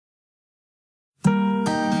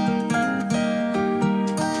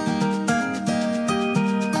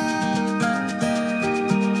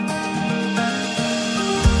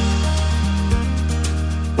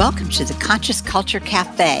to the Conscious Culture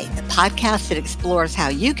Cafe, the podcast that explores how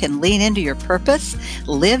you can lean into your purpose,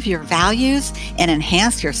 live your values, and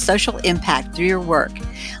enhance your social impact through your work.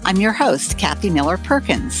 I'm your host, Kathy Miller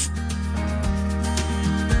Perkins.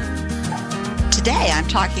 Today, I'm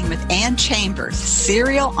talking with Ann Chambers,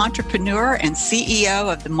 serial entrepreneur and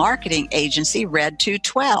CEO of the marketing agency Red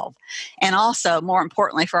 212, and also, more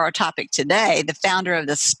importantly for our topic today, the founder of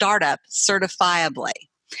the startup Certifiably.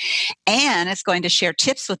 Ann is going to share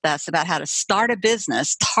tips with us about how to start a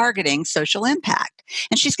business targeting social impact.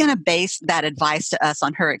 And she's going to base that advice to us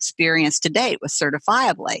on her experience to date with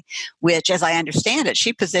Certifiably, which, as I understand it,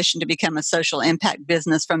 she positioned to become a social impact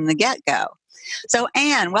business from the get-go. So,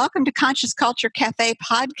 Ann, welcome to Conscious Culture Cafe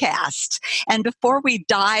podcast. And before we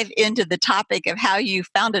dive into the topic of how you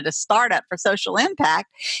founded a startup for social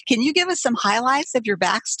impact, can you give us some highlights of your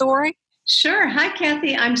backstory? Sure. Hi,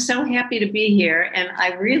 Kathy. I'm so happy to be here. And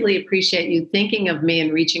I really appreciate you thinking of me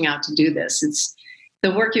and reaching out to do this.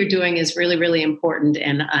 The work you're doing is really, really important,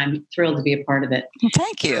 and I'm thrilled to be a part of it.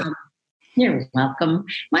 Thank you. You're welcome.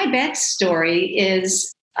 My backstory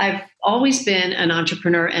is I've always been an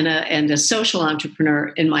entrepreneur and a social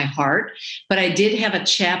entrepreneur in my heart, but I did have a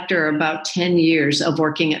chapter about 10 years of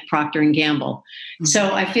working at Procter & Gamble.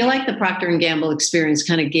 So I feel like the Procter & Gamble experience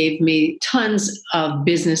kind of gave me tons of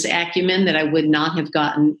business acumen that I would not have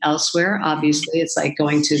gotten elsewhere. Obviously, it's like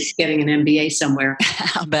getting an MBA somewhere.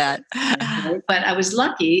 I'll bet. But I was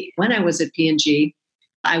lucky when I was at P&G.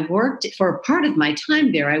 I worked for part of my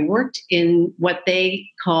time there. I worked in what they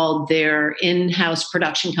called their in-house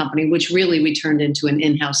production company, which really we turned into an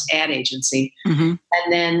in-house ad agency. Mm-hmm.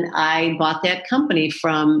 And then I bought that company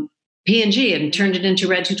from P&G and turned it into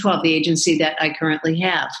Red 212, the agency that I currently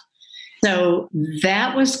have. So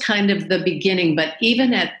that was kind of the beginning. But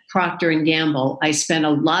even at Procter & Gamble, I spent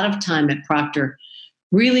a lot of time at Procter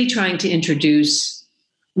really trying to introduce.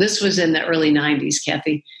 This was in the early 90s,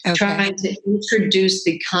 Kathy, trying to introduce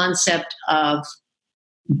the concept of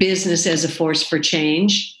business as a force for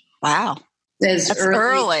change. Wow. That's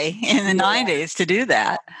early in the 90s to do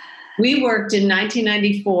that. We worked in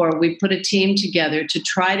 1994. We put a team together to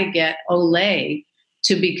try to get Olay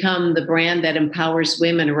to become the brand that empowers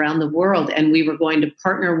women around the world. And we were going to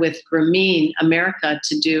partner with Grameen America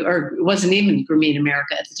or it wasn't even Grameen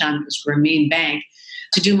America at the time, it was Grameen Bank,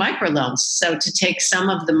 to do microloans. So to take some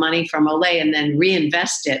of the money from Olay and then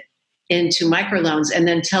reinvest it into microloans and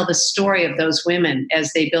then tell the story of those women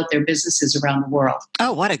as they built their businesses around the world.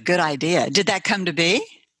 Oh, what a good idea. Did that come to be?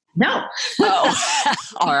 No. Oh,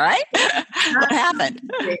 all right. What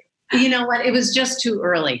happened? You know what? It was just too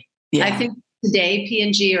early. Yeah. I think today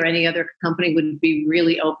P&G or any other company would be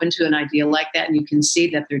really open to an idea like that. And you can see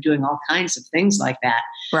that they're doing all kinds of things like that.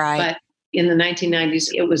 Right. But in the 1990s,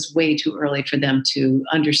 it was way too early for them to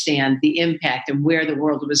understand the impact and where the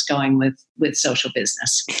world was going with social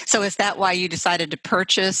business. So is that why you decided to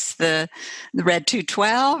purchase the Red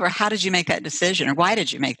 212, or how did you make that decision, or why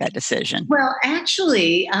did you make that decision? Well,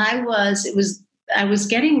 actually, I was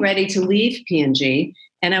getting ready to leave P&G,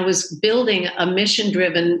 and I was building a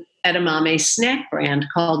mission-driven edamame snack brand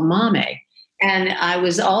called Mame. And I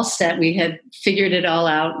was all set. We had figured it all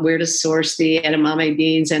out, where to source the edamame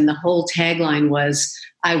beans. And the whole tagline was,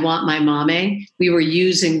 I want my mame. We were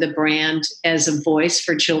using the brand as a voice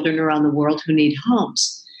for children around the world who need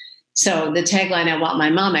homes. So the tagline, I want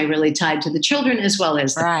my mame, really tied to the children as well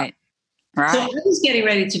as the Right. So I was getting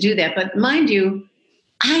ready to do that. But mind you,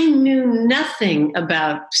 I knew nothing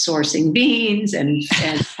about sourcing beans and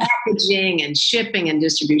packaging and shipping and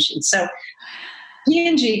distribution. So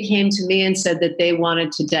P&G came to me and said that they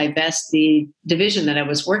wanted to divest the division that I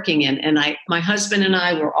was working in. And my husband and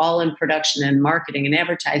I were all in production and marketing and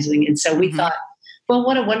advertising. And so we thought, well,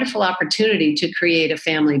 what a wonderful opportunity to create a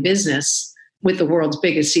family business with the world's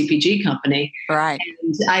biggest CPG company. Right.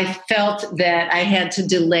 And I felt that I had to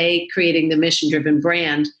delay creating the mission-driven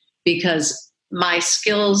brand because my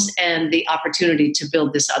skills and the opportunity to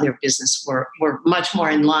build this other business were much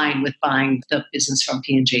more in line with buying the business from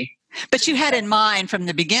P&G. But you had in mind from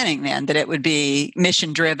the beginning then that it would be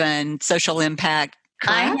mission-driven, social impact,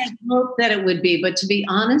 correct? I had hoped that it would be, but to be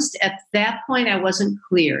honest, at that point, I wasn't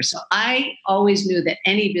clear. So I always knew that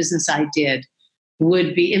any business I did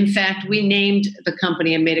would be, in fact, we named the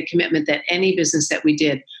company and made a commitment that any business that we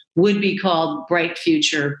did would be called Bright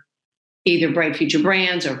Future, either Bright Future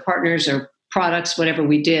Brands or Partners or Products, whatever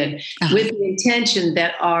we did, with the intention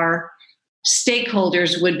that our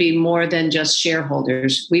stakeholders would be more than just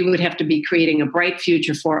shareholders. We would have to be creating a bright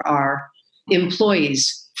future for our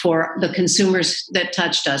employees, for the consumers that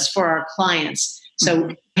touched us, for our clients. So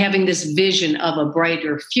having this vision of a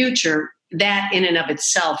brighter future, that in and of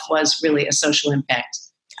itself was really a social impact.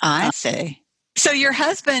 I see. So your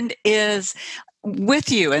husband is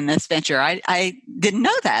with you in this venture. I didn't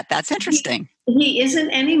know that. That's interesting. He isn't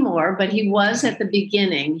anymore, but he was at the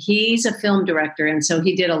beginning. He's a film director, and so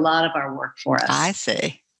he did a lot of our work for us. I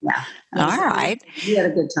see. Yeah. All right. We had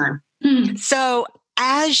a good time. So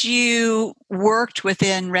as you worked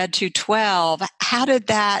within Red 212, how did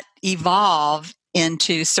that evolve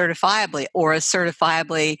into Certifiably, or is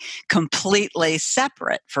Certifiably completely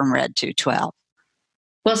separate from Red 212?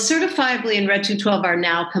 Well, Certifiably and Red 212 are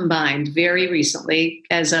now combined very recently,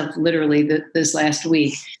 as of literally this last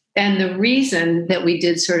week. And the reason that we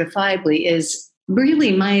did Certifiably is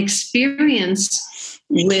really my experience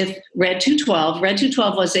with Red 212. Red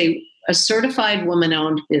 212 was a certified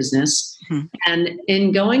woman-owned business. Mm-hmm. And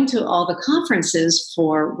in going to all the conferences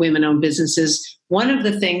for women-owned businesses, one of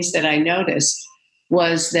the things that I noticed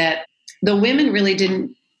was that the women really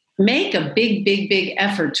didn't make a big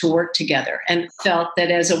effort to work together, and felt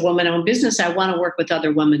that as a woman-owned business, I want to work with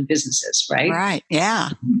other women businesses, right? Right, yeah.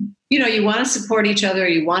 You want to support each other.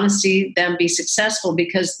 You want to see them be successful,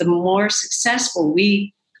 because the more successful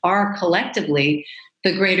we are collectively,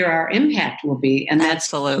 the greater our impact will be. And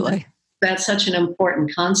absolutely. That's such an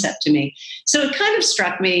important concept to me. So it kind of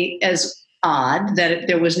struck me as odd that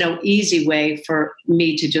there was no easy way for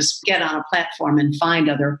me to just get on a platform and find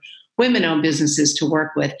other women-owned businesses to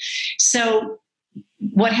work with. So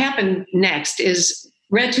what happened next is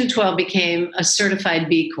Red 212 became a certified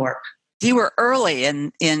B Corp. You were early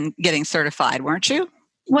in getting certified, weren't you?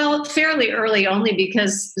 Well, fairly early, only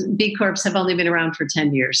because B Corps have only been around for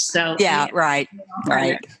 10 years. So yeah, right.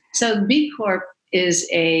 So B Corp is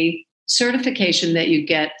a certification that you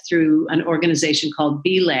get through an organization called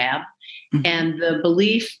B Lab. Mm-hmm. And the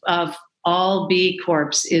belief of all B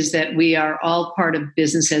Corps is that we are all part of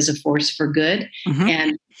business as a force for good. Mm-hmm.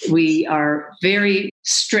 And we are very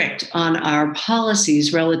strict on our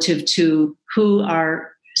policies relative to who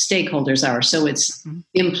our stakeholders are. So it's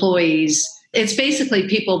employees. It's basically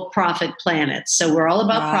people, profit, planet. So we're all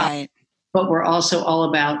about profit, but we're also all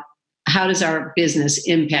about how does our business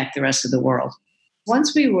impact the rest of the world.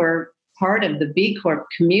 Once we were part of the B Corp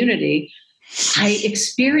community, I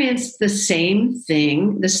experienced the same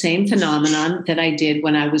thing, the same phenomenon that I did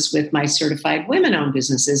when I was with my certified women-owned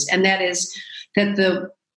businesses. And that is that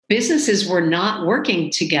the businesses were not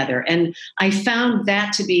working together. And I found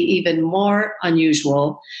that to be even more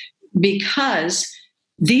unusual, because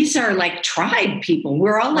these are like tribe people.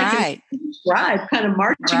 We're all like a tribe kind of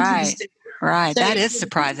marching to the stage. Right. So that is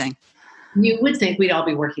surprising. You would think we'd all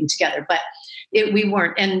be working together, but we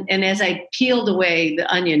weren't. And as I peeled away the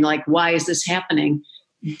onion, like, why is this happening?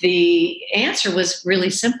 The answer was really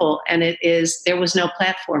simple. And it is, there was no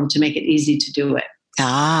platform to make it easy to do it.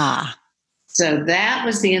 So that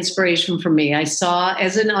was the inspiration for me. I saw,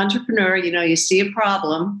 as an entrepreneur, you see a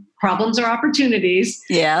problem. Problems are opportunities.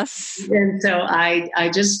 Yes. And so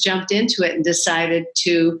I just jumped into it and decided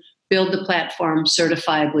to build the platform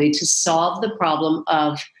Certifiably to solve the problem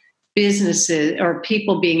of businesses or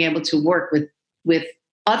people being able to work with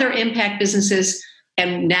other impact businesses.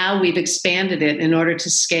 And now we've expanded it in order to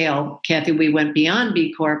scale. Kathy, we went beyond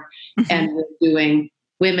B Corp and we're doing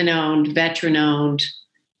women-owned, veteran-owned,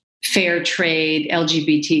 fair trade,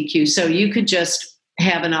 LGBTQ. So you could just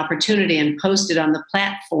have an opportunity and post it on the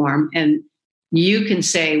platform, and you can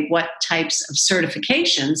say what types of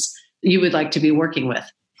certifications you would like to be working with.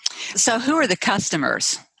 So who are the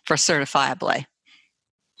customers for Certifiably?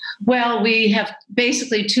 Well, we have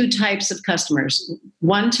basically two types of customers.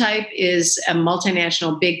 One type is a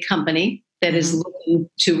multinational big company that is looking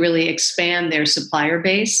to really expand their supplier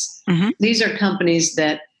base. Mm-hmm. These are companies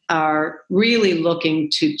that are really looking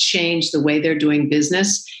to change the way they're doing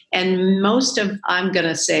business. And I'm going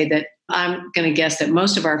to guess that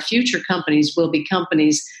most of our future companies will be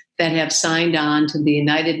companies that have signed on to the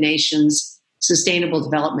United Nations Sustainable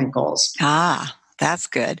Development Goals. That's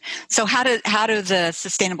good. So how do the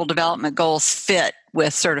Sustainable Development Goals fit with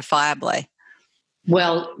Certifiably?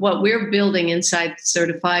 Well, what we're building inside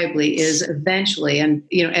Certifiably is eventually, and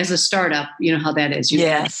as a startup, you know how that is.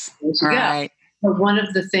 Yes, right. But one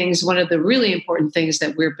of the really important things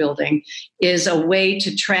that we're building is a way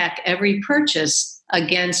to track every purchase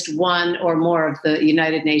against one or more of the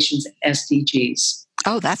United Nations SDGs.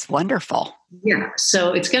 Oh, that's wonderful. Yeah,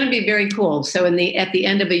 so it's going to be very cool. So at the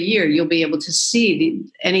end of a year, you'll be able to see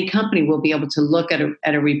any company will be able to look at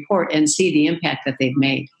a report and see the impact that they've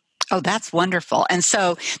made. Oh, that's wonderful. And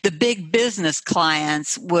so the big business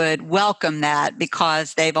clients would welcome that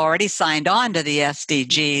because they've already signed on to the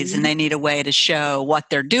SDGs and they need a way to show what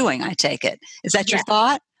they're doing, I take it. Is that your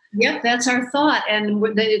thought? Yep, that's our thought. And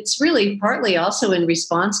it's really partly also in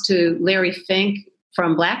response to Larry Fink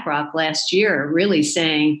from BlackRock last year, really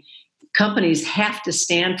saying companies have to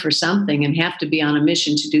stand for something and have to be on a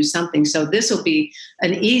mission to do something. So this will be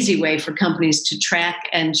an easy way for companies to track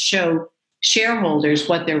and show shareholders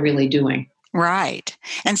what they're really doing. Right.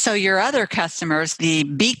 And so your other customers, the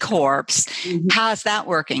B Corps, how is that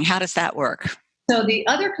working? How does that work? So the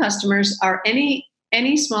other customers are any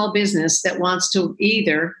small business that wants to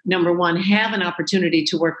either, number one, have an opportunity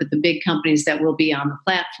to work with the big companies that will be on the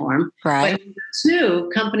platform. Right. But number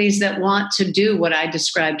two, companies that want to do what I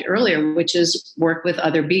described earlier, which is work with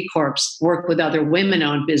other B Corps, work with other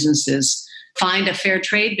women-owned businesses, find a fair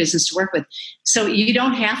trade business to work with. So you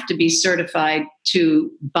don't have to be certified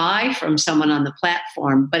to buy from someone on the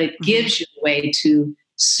platform, but it gives you a way to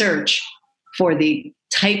search for the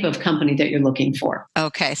type of company that you're looking for.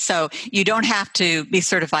 Okay, so you don't have to be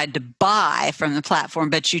certified to buy from the platform,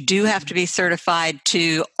 but you do have to be certified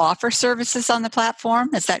to offer services on the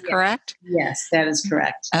platform. Is that correct? Yes, that is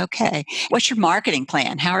correct. Okay. What's your marketing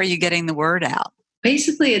plan? How are you getting the word out?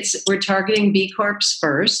 Basically, we're targeting B Corps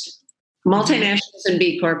first, multinationals and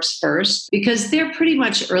B Corps first, because they're pretty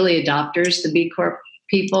much early adopters, the B Corp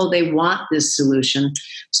people. They want this solution.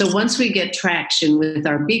 So once we get traction with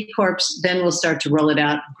our B Corps, then we'll start to roll it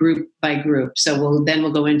out group by group. So we'll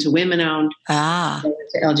go into women-owned, to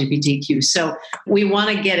LGBTQ. So we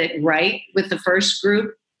want to get it right with the first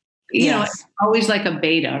group. You know, it's always like a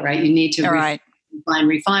beta, right? You need to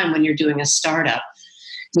refine when you're doing a startup.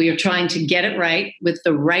 We are trying to get it right with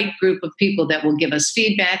the right group of people that will give us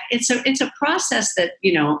feedback. It's a process that,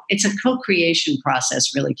 it's a co-creation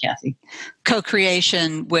process, really, Kathy.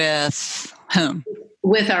 Co-creation with whom?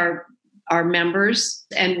 With our members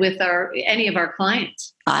and with any of our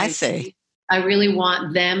clients. I see. I really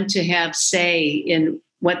want them to have say in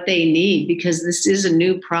what they need, because this is a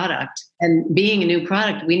new product. And being a new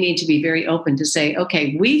product, we need to be very open to say,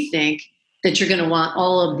 okay, we think that you're going to want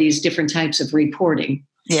all of these different types of reporting.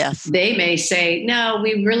 Yes. They may say, no,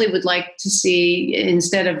 we really would like to see,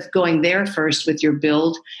 instead of going there first with your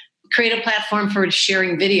build, create a platform for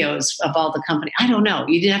sharing videos of all the company. I don't know.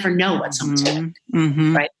 You never know what someone's doing,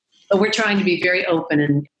 right? But we're trying to be very open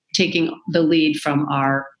and taking the lead from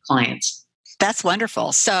our clients. That's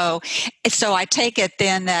wonderful. So I take it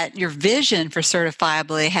then that your vision for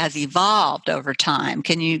Certifiably has evolved over time.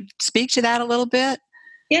 Can you speak to that a little bit?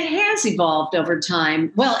 It has evolved over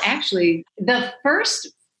time. Well, actually, the first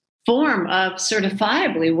form of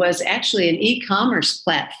Certifiably was actually an e-commerce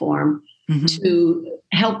platform to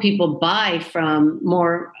help people buy from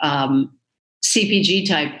more CPG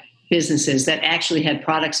type businesses that actually had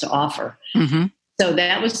products to offer. So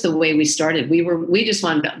that was the way we started. We just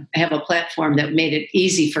wanted to have a platform that made it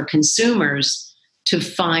easy for consumers to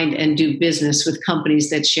find and do business with companies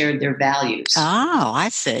that shared their values. Oh, I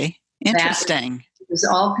see. Interesting. It was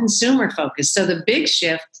all consumer focused. So the big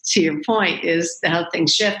shift, to your point, is how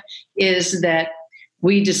things shift, is that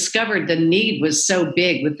we discovered the need was so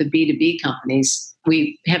big with the B2B companies.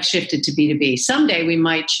 We have shifted to B2B. Someday we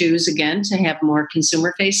might choose again to have more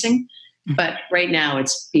consumer facing, but right now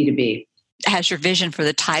it's B2B. Has your vision for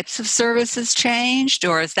the types of services changed,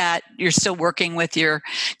 or is that you're still working with your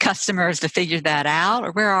customers to figure that out,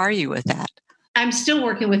 or where are you with that? I'm still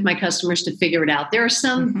working with my customers to figure it out. There are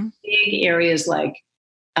some big areas like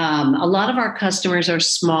a lot of our customers are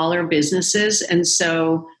smaller businesses. And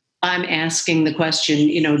so I'm asking the question,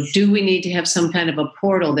 do we need to have some kind of a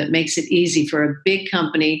portal that makes it easy for a big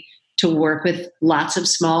company to work with lots of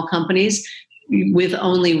small companies with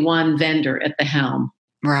only one vendor at the helm?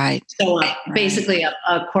 Right. So basically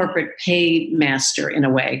a corporate paymaster in a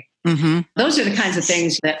way. Those are the kinds of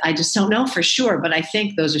things that I just don't know for sure, but I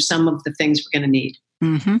think those are some of the things we're going to need.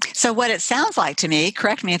 So what it sounds like to me,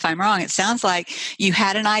 correct me if I'm wrong, it sounds like you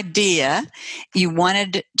had an idea, you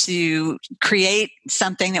wanted to create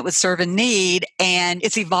something that would serve a need, and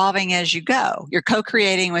it's evolving as you go. You're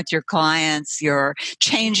co-creating with your clients, you're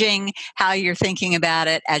changing how you're thinking about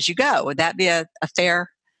it as you go. Would that be a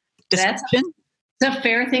fair description? It's a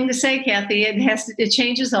fair thing to say, Kathy. It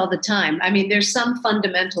changes all the time. I mean, there's some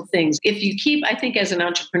fundamental things. I think as an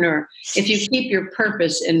entrepreneur, if you keep your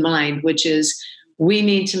purpose in mind, which is we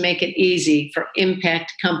need to make it easy for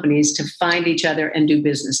impact companies to find each other and do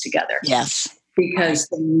business together. Yes. Because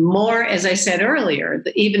the more, as I said earlier,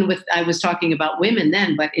 I was talking about women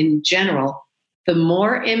then, but in general, the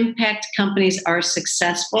more impact companies are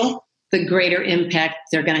successful, the greater impact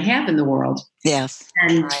they're going to have in the world. Yes.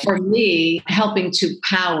 And for me, helping to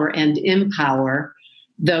power and empower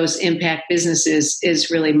those impact businesses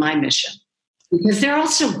is really my mission, because they're all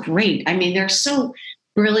so great. I mean, they're so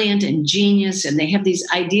brilliant and genius, and they have these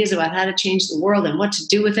ideas about how to change the world and what to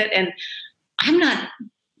do with it. And I'm not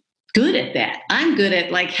good at that. I'm good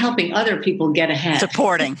at like helping other people get ahead.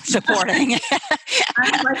 Supporting.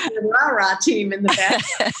 I'm like the rah-rah team in the back.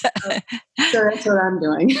 So that's what I'm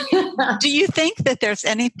doing. Do you think that there's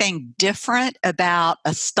anything different about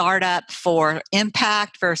a startup for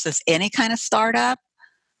impact versus any kind of startup?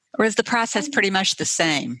 Or is the process pretty much the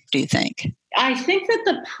same, do you think? I think that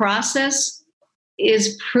the process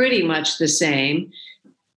is pretty much the same.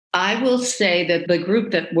 I will say that the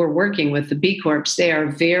group that we're working with, the B Corps, they are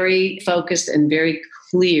very focused and very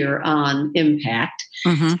clear on impact.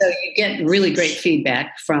 Mm-hmm. So you get really great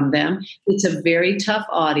feedback from them. It's a very tough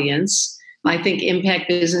audience. I think impact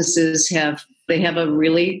businesses have a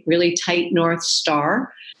really, really tight North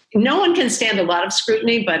Star. No one can stand a lot of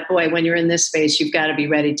scrutiny, but boy, when you're in this space, you've got to be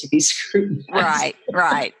ready to be scrutinized.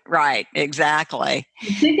 Right. Exactly.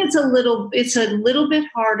 I think it's a little bit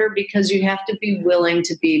harder because you have to be willing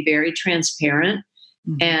to be very transparent.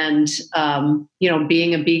 Mm-hmm. And,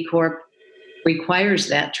 being a B Corp requires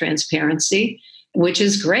that transparency, which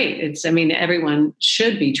is great. Everyone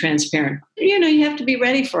should be transparent. You have to be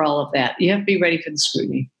ready for all of that. You have to be ready for the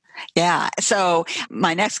scrutiny. Yeah. So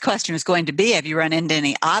my next question is going to be, have you run into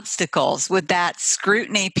any obstacles? Would that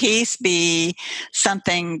scrutiny piece be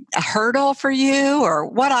a hurdle for you, or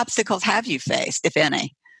what obstacles have you faced, if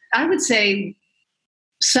any? I would say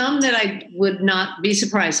some that I would not be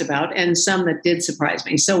surprised about and some that did surprise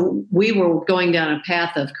me. So we were going down a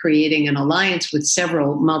path of creating an alliance with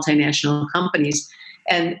several multinational companies.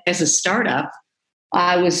 And as a startup,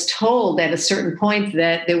 I was told at a certain point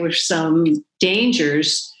that there were some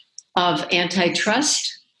dangers of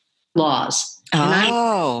antitrust laws.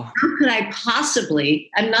 Oh. How could I possibly,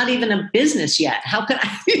 I'm not even a business yet. How could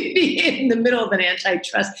I be in the middle of an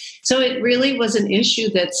antitrust? So it really was an issue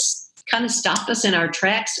that's kind of stopped us in our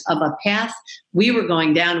tracks of a path we were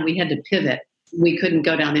going down, and we had to pivot. We couldn't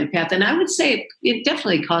go down that path. And I would say it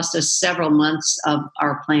definitely cost us several months of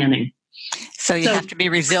our planning. So you have to be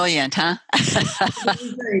resilient, huh?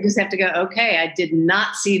 You just have to go, okay, I did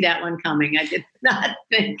not see that one coming. I did not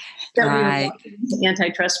think that we were walking into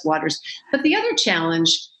antitrust waters. But the other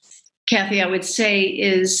challenge, Kathy, I would say,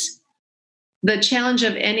 is the challenge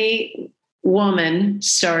of any woman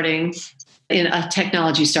starting in a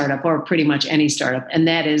technology startup, or pretty much any startup, and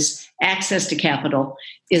that is access to capital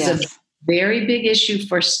is a very big issue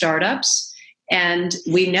for startups. And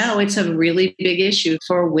we know it's a really big issue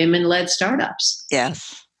for women-led startups.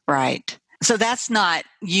 Yes, right. So that's not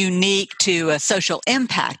unique to a social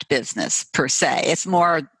impact business per se. It's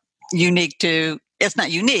more unique it's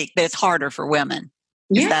not unique, but it's harder for women.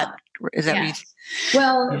 Is that what you?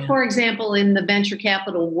 Well, for example, in the venture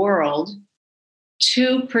capital world,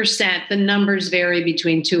 2%, the numbers vary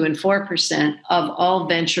between 2 and 4% of all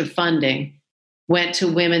venture funding went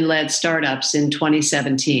to women-led startups in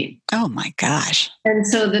 2017. Oh my gosh. And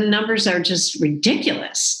so the numbers are just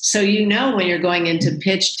ridiculous. So when you're going into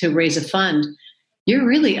pitch to raise a fund, you're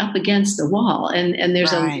really up against the wall. And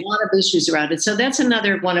there's a lot of issues around it. So that's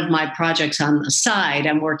another one of my projects on the side.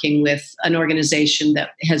 I'm working with an organization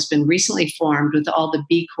that has been recently formed with all the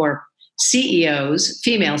B Corp CEOs,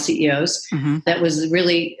 female CEOs, that was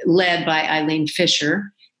really led by Eileen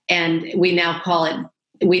Fisher. And we now call it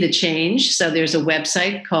We the Change. So there's a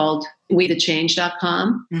website called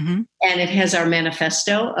wethechange.com, and it has our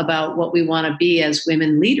manifesto about what we want to be as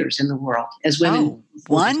women leaders in the world, as women. Oh,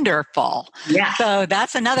 wonderful. Yeah. So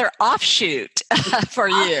that's another offshoot for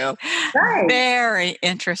you. Right. Very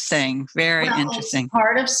interesting. Very interesting. It's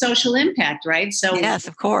part of social impact, right? So yes,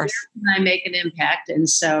 of course. I make an impact. And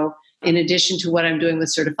so in addition to what I'm doing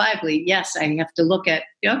with Certifiably, yes, I have to look at,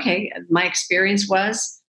 okay, my experience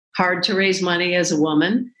was hard to raise money as a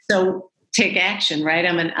woman. So take action, right?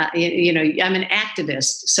 I'm an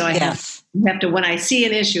activist. So I have to, when I see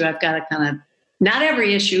an issue, I've got to kind of, not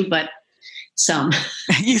every issue, but some.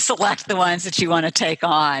 You select the ones that you want to take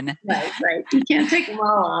on. Right. You can't take them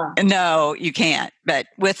all on. No, you can't. But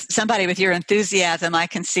with somebody with your enthusiasm, I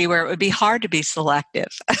can see where it would be hard to be selective.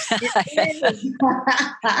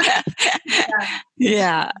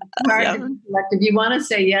 Yeah. Hard to be selective. You want to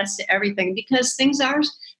say yes to everything because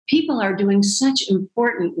people are doing such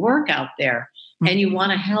important work out there, and you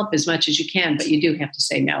want to help as much as you can, but you do have to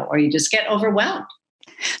say no, or you just get overwhelmed.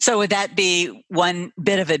 So would that be one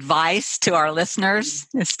bit of advice to our listeners,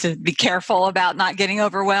 is to be careful about not getting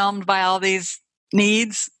overwhelmed by all these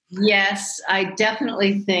needs? Yes, I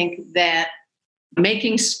definitely think that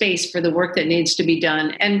making space for the work that needs to be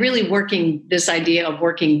done, and really this idea of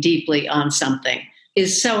working deeply on something,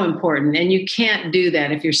 is so important. And you can't do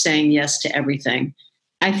that if you're saying yes to everything.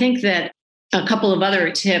 I think that a couple of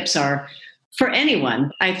other tips are, for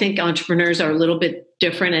anyone, I think entrepreneurs are a little bit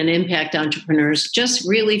different and impact entrepreneurs, just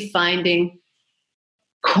really finding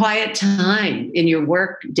quiet time in your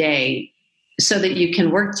work day so that you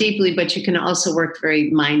can work deeply, but you can also work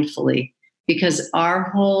very mindfully, because our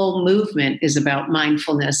whole movement is about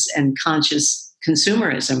mindfulness and conscious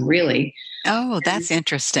consumerism, really. Oh, that's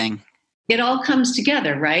interesting. It all comes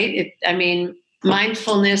together, right?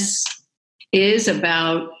 Mindfulness is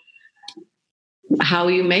about how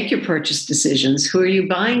you make your purchase decisions, who are you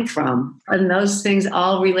buying from, and those things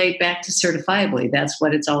all relate back to Certifiably. That's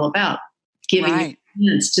what it's all about, giving you a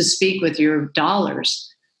chance to speak with your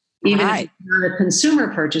dollars. Even if it's not a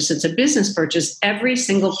consumer purchase, it's a business purchase. Every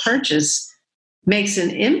single purchase makes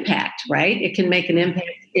an impact, right? It can make an impact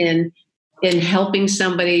in helping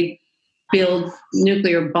somebody build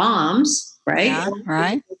nuclear bombs, right? Yeah,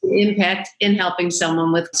 right. Impact in helping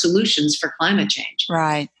someone with solutions for climate change.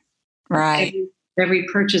 Right. Every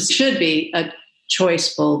purchase should be a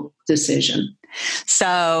choiceful decision.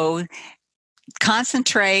 So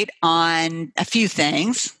concentrate on a few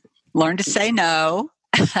things. Learn to say no.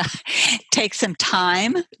 Take some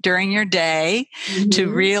time during your day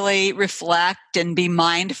to really reflect and be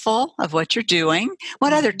mindful of what you're doing.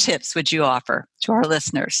 What other tips would you offer to our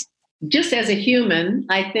listeners? Just as a human,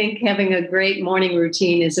 I think having a great morning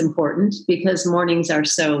routine is important, because mornings are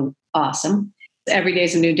so awesome. Every day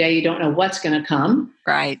is a new day. You don't know what's going to come.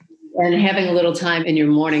 Right. And having a little time in your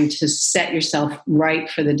morning to set yourself right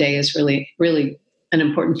for the day is really, really an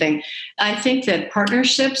important thing. I think that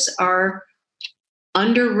partnerships are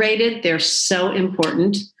underrated. They're so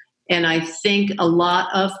important. And I think a lot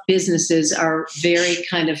of businesses are very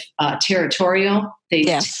kind of territorial.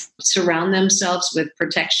 They surround themselves with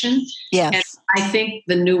protection. Yes. And I think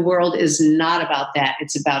the new world is not about that.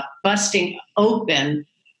 It's about busting open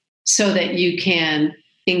so that you can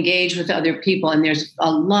engage with other people. And there's a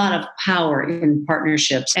lot of power in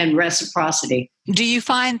partnerships and reciprocity. Do you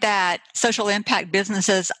find that social impact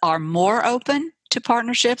businesses are more open to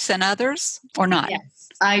partnerships than others, or not? Yes,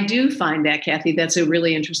 I do find that, Kathy. That's a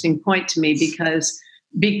really interesting point to me,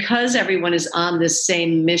 because everyone is on this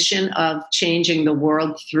same mission of changing the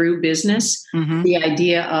world through business. The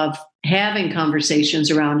idea of having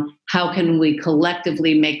conversations around how can we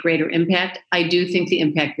collectively make greater impact, I do think the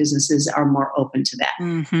impact businesses are more open to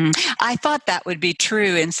that. I thought that would be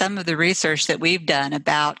true in some of the research that we've done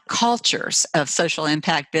about cultures of social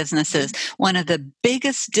impact businesses. One of the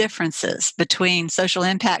biggest differences between social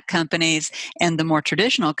impact companies and the more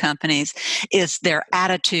traditional companies is their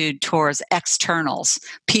attitude towards externals,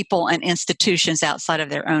 people and institutions outside of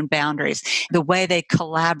their own boundaries. The way they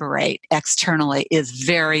collaborate externally is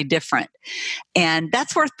very different. And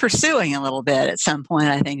that's worth pursuing a little bit at some point,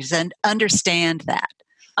 I think, and understand that.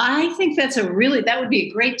 I think that would be a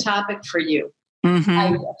great topic for you,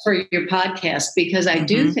 for your podcast, because I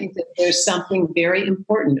do think that there's something very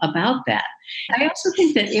important about that. I also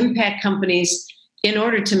think that impact companies, in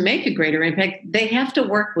order to make a greater impact, they have to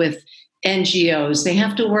work with NGOs. They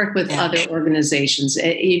have to work with other organizations.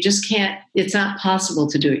 You just can't, it's not possible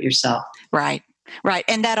to do it yourself. Right. Right.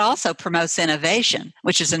 And that also promotes innovation,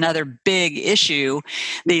 which is another big issue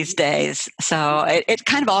these days. So it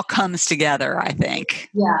kind of all comes together, I think.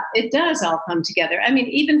 Yeah, it does all come together. I mean,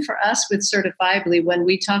 even for us with Certifiably, when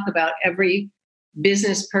we talk about every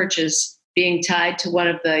business purchase being tied to one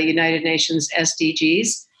of the United Nations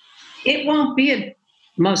SDGs, it won't be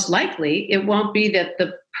most likely, it won't be that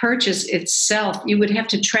the purchase itself, you would have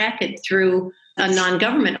to track it through a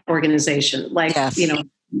non-government organization, like,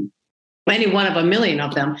 any one of a million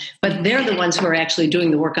of them, but they're the ones who are actually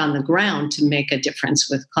doing the work on the ground to make a difference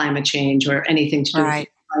with climate change or anything to do with the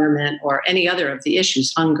environment or any other of the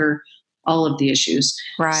issues, hunger, all of the issues.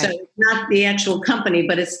 Right. So it's not the actual company,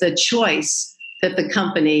 but it's the choice that the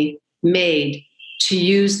company made to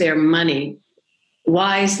use their money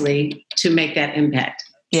wisely to make that impact.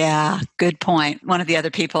 Yeah, good point. One of the other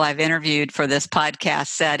people I've interviewed for this podcast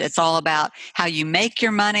said it's all about how you make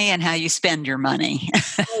your money and how you spend your money.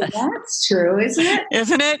 Well, that's true, isn't it?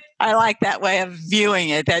 Isn't it? I like that way of viewing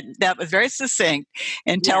it. That was very succinct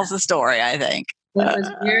and tells the story, I think. It was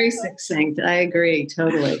very succinct. I agree,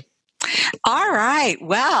 totally. All right.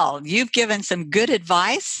 Well, you've given some good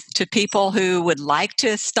advice to people who would like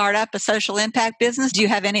to start up a social impact business. Do you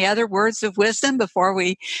have any other words of wisdom before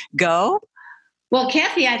we go? Well,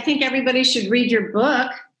 Kathy, I think everybody should read your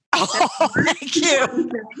book. Oh, thank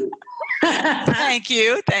you.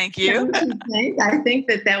 Thank you. I think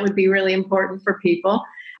that would be really important for people.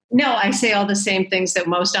 No, I say all the same things that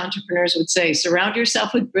most entrepreneurs would say. Surround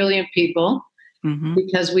yourself with brilliant people,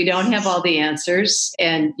 because we don't have all the answers,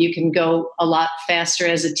 and you can go a lot faster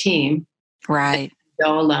as a team. Right.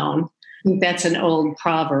 Go alone. think that's an old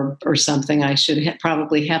proverb or something. I should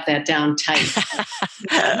probably have that down tight.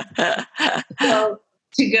 So,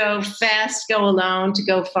 to go fast, go alone. To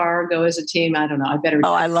go far, go as a team. I don't know. I better.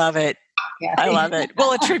 Oh, I love it. Yeah. I love it.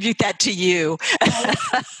 We'll attribute that to you.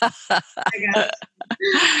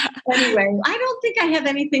 Anyway, I don't think I have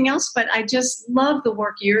anything else, but I just love the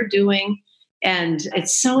work you're doing. And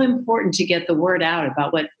it's so important to get the word out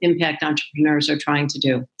about what impact entrepreneurs are trying to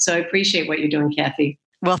do. So I appreciate what you're doing, Kathy.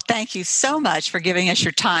 Well, thank you so much for giving us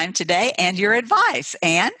your time today and your advice,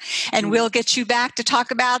 Anne. And we'll get you back to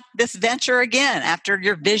talk about this venture again after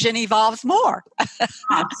your vision evolves more.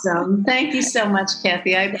 Awesome. Thank you so much,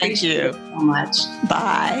 Kathy. I appreciate it so much.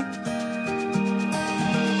 Bye.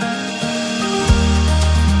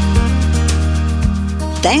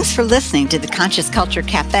 Thanks for listening to the Conscious Culture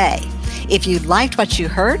Cafe. If you liked what you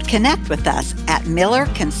heard, connect with us at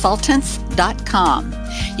millerconsultants.com.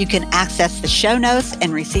 You can access the show notes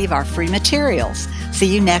and receive our free materials. See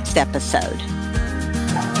you next episode.